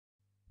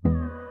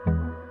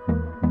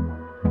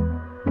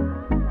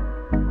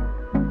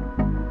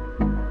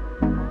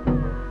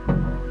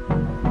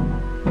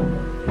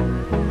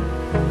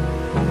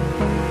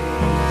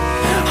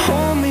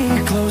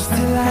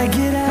I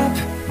get up,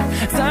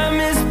 time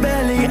is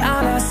barely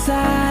on our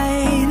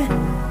side.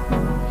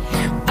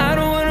 I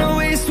don't wanna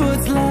waste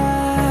what's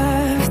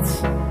left.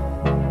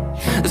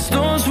 The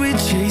storms we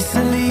chase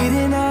are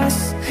leading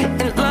us,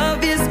 and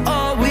love is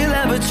all we'll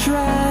ever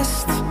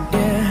trust.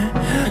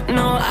 Yeah,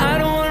 no, I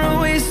don't wanna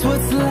waste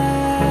what's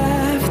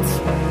left.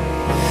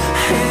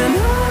 And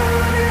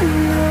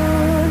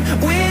on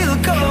we'll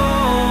go,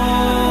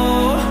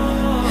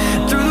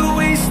 through the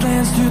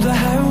wastelands, through the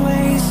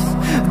highways,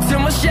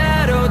 till my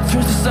shadow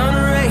turns to sun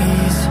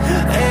rays.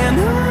 And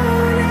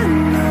on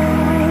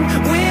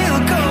we'll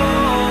go,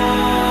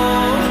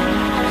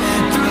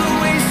 through the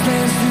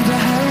wastelands, through the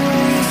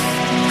highways,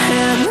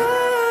 and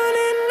on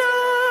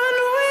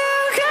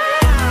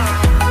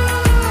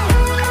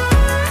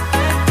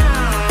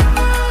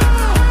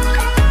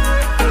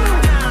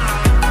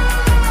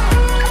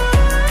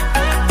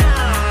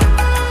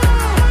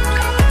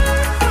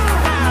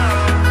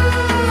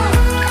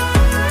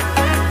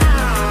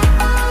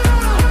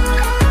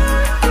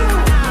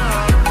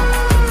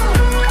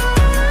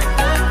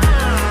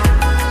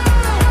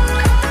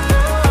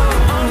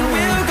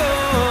we'll go.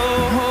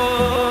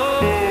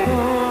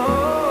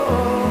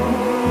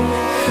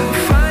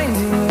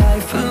 Finding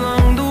life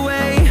along the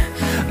way,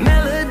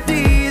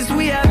 melodies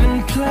we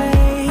haven't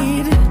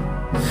played.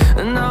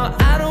 No,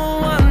 I don't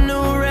want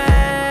no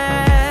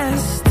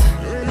rest.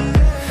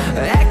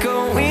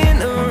 Echoing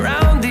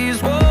around these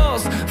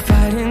walls,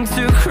 fighting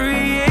to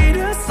create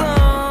a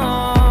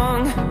song.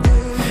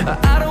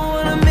 I don't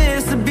wanna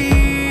miss a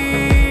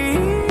beat.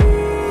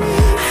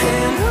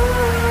 And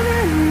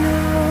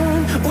on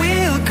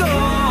we'll go,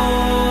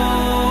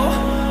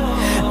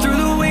 through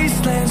the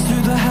wastelands,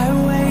 through the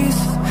highways,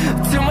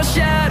 till my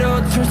shadow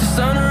turns to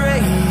sun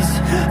rays.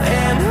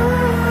 And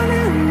on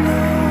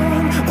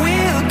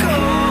we'll go,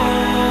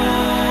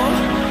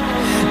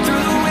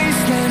 through the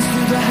wastelands,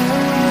 through the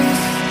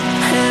highways,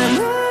 and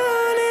on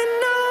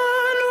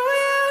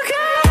we'll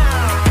go.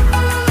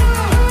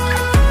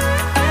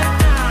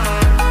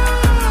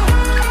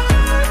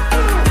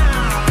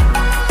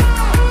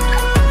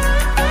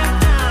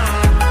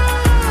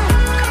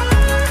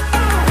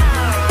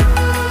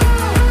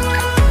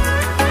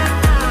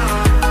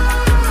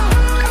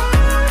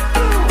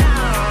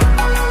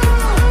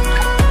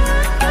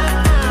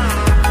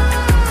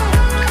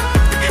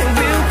 And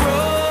we'll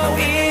grow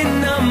in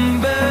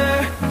number,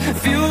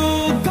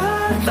 fueled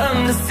by them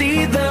to see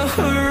the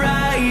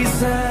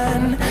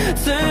horizon,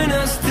 turn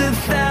us to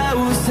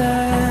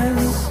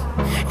thousands.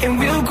 And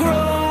we'll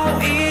grow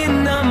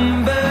in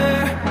number,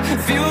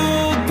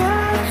 fueled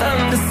by them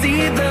to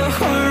see the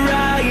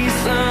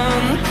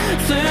horizon,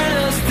 turn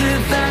us to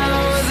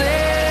thousands.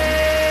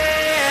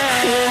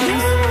 And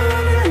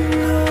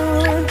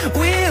on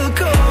we'll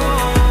go,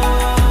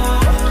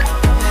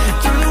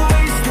 through the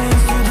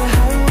wastelands, through the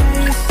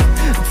highways,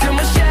 till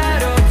my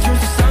shadow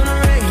turns to sun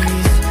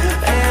rays.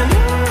 And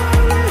on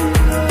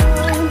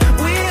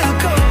we'll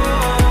go,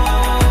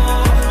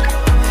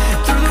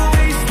 through the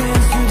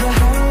wastelands, through the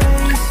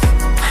highways,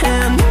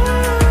 and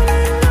on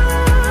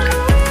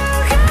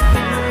we'll go.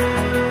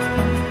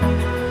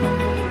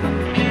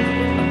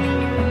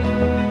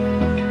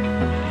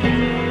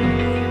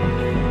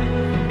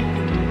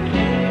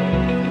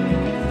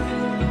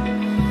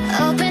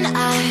 Open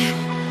eye,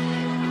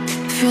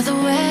 feel the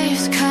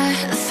waves cut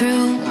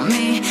through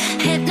me,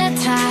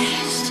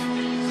 hypnotized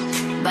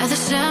by the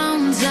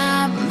sounds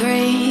I'm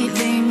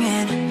breathing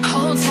in.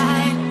 Hold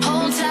tight,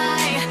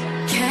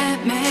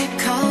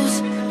 chemicals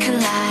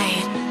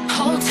collide.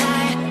 Hold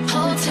tight,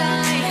 hold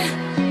tight,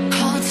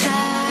 hold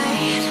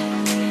tight.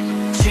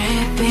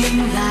 Dripping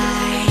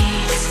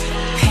lights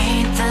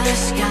paint the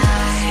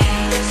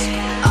skies,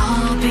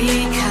 all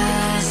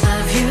because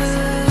of you.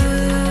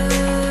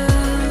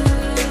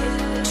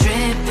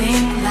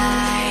 Dripping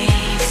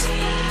lights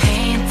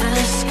paint the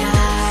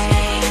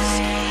skies,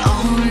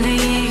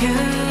 only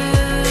you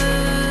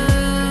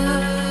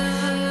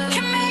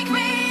can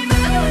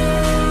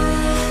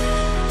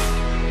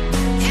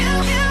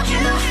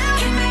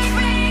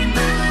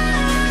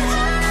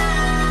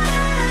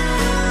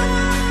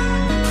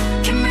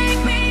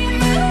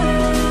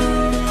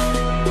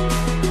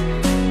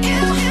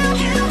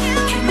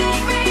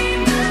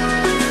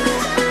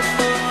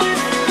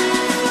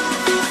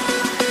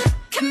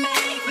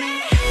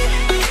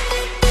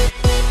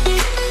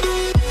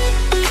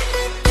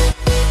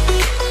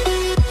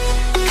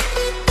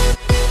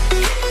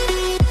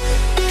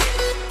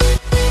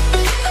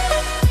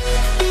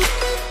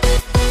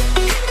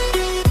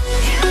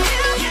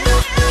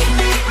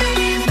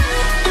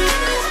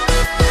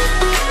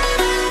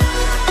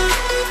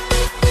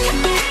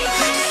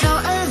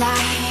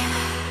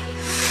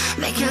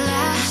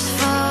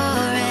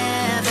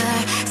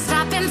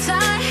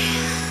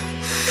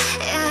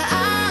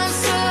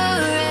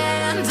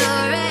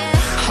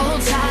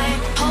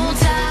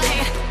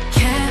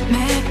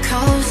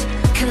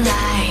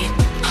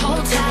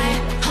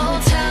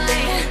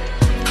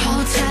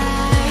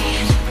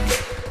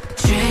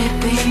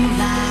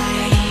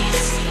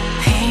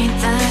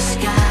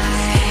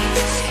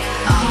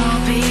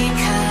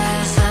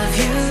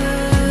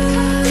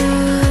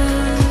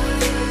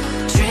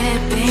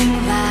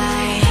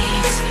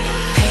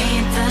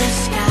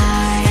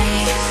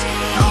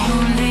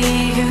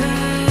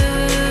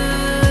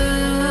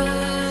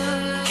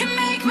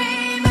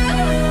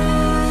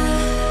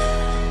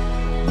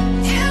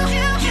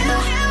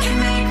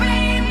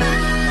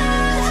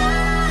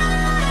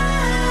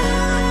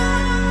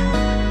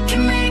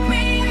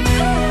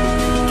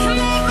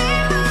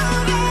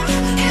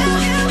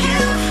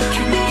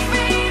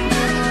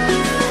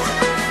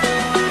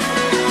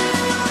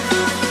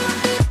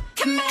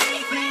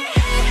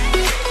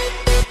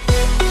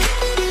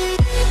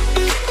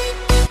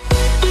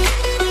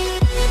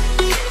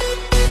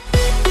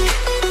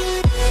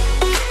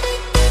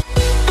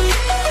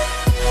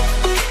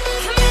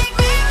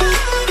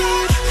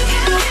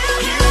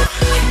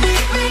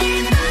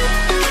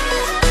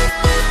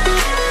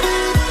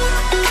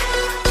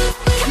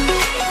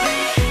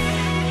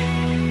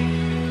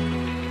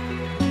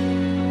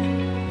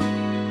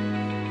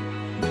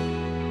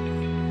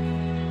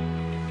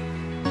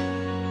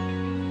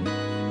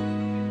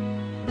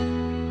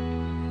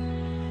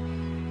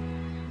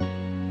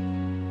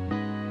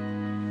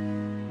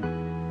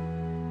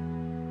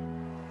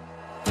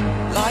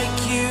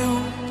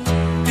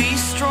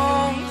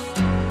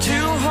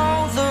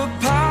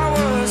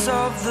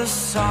the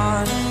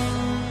sun.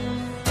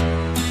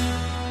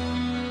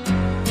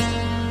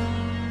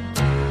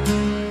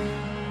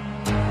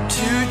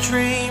 To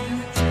dream,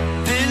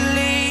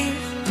 believe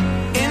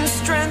in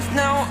strength.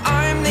 Now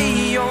I'm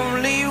the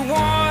only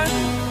one,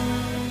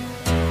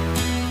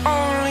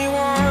 only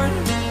one.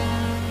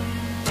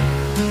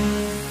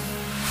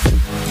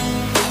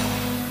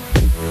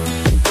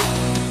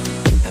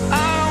 I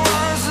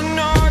was an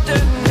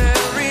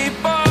ordinary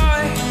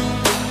boy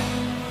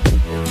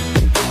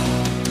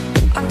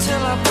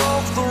until I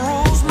broke the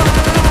rules. My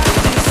life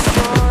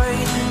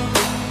destroyed,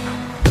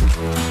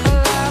 a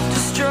life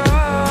destroyed.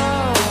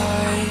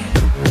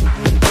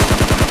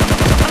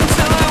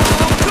 Until I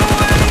walk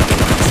away,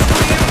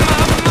 free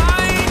my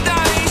mind,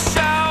 I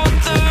shout,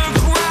 the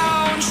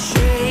ground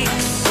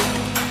shakes.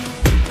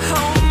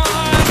 How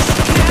much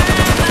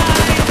can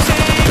I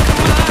take?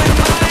 My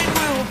mind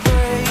will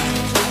break.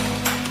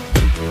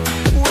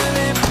 Will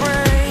it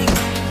break?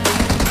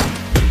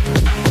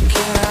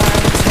 Can I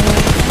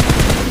take?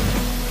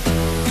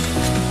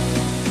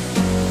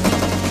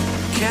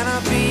 Can I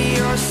be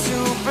your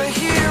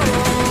superhero?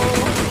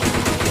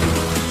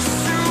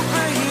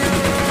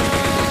 Superhero.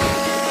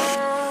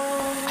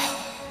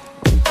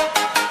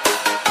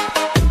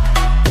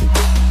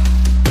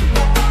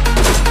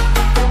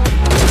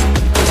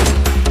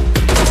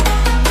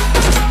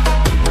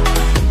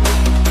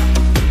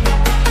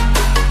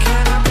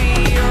 Can I be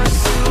your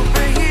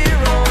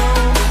superhero?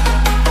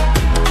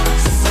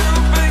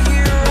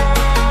 Superhero.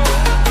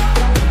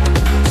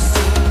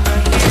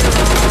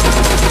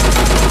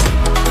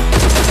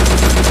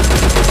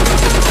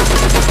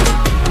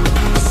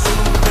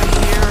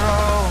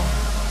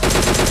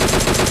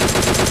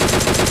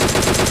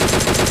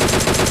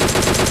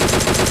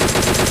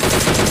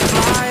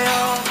 Fly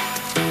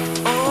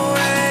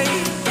away.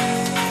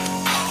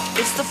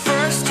 It's the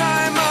first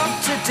time of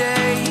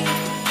today.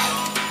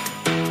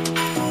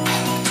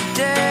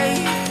 Today.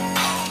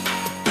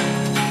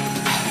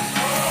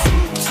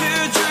 To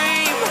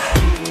dream,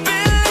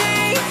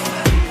 believe.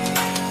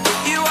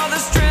 You are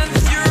the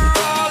strength, you're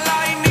all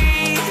I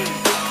need.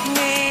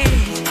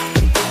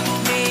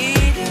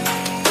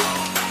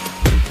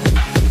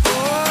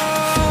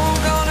 Oh,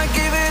 gonna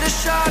give it a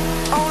shot.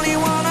 Only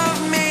one of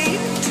me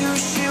to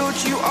shield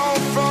you all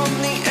from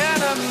the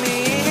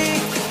enemy.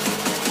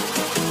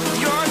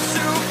 You're a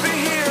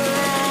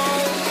superhero.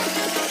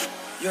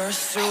 You're a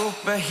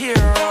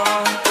superhero.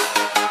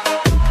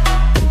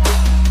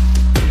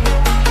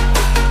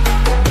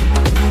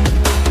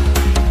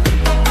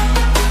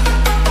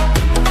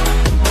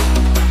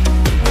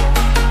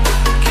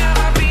 Can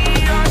I be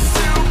your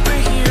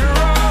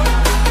superhero?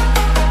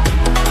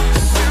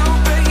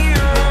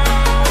 Superhero.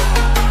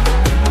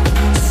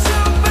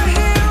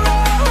 Superhero.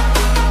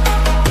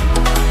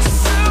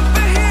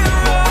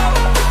 Superhero.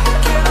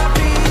 Can I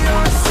be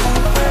your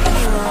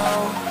superhero?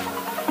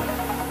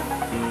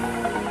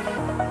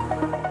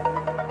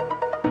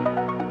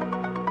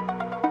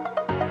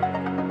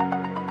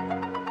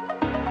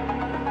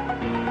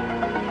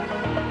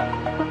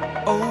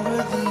 Over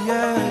the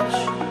edge,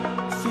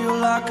 feel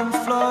like I'm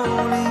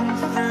floating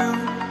through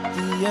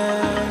the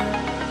air.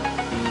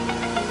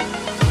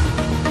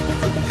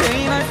 The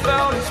pain I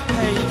felt is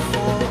paid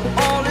for,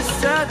 all is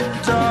said and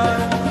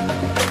done.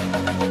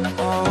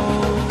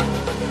 Oh,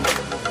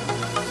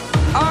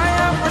 I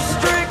am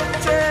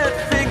restricted,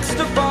 fixed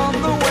upon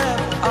the web.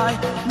 I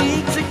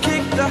need to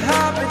kick the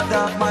habit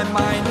that my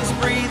mind is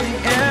breathing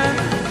in.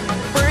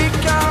 Break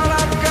out,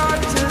 I've got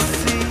to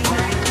see.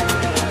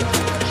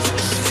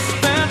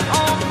 Spent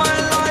all my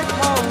life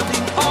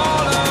holding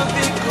all of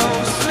it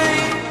closely.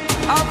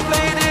 I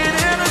played it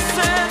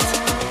innocent,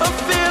 a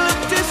feel of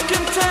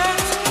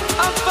discontent.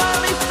 I'm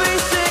finally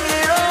facing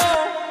it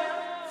all,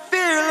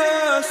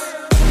 fearless.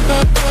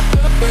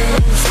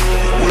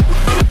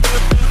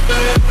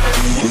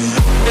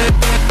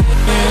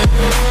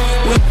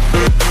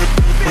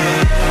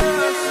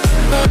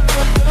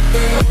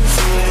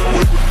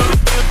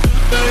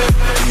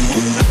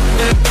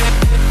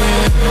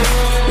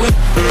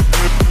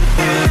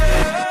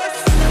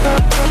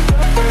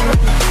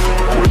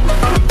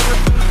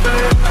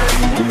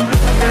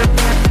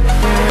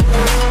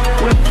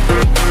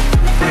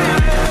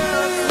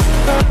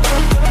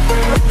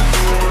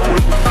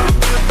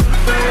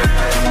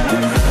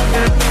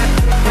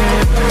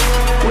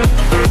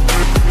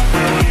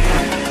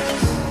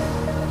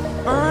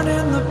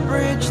 Burning the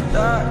bridge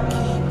that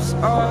keeps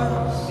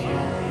us.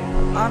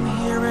 I'm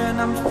here and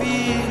I'm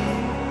feeling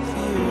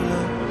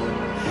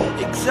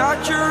fearless.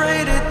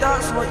 Exaggerated,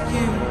 that's what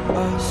you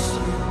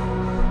assume.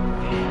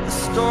 The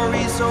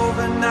story's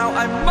over now,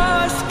 I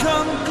must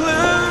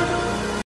conclude.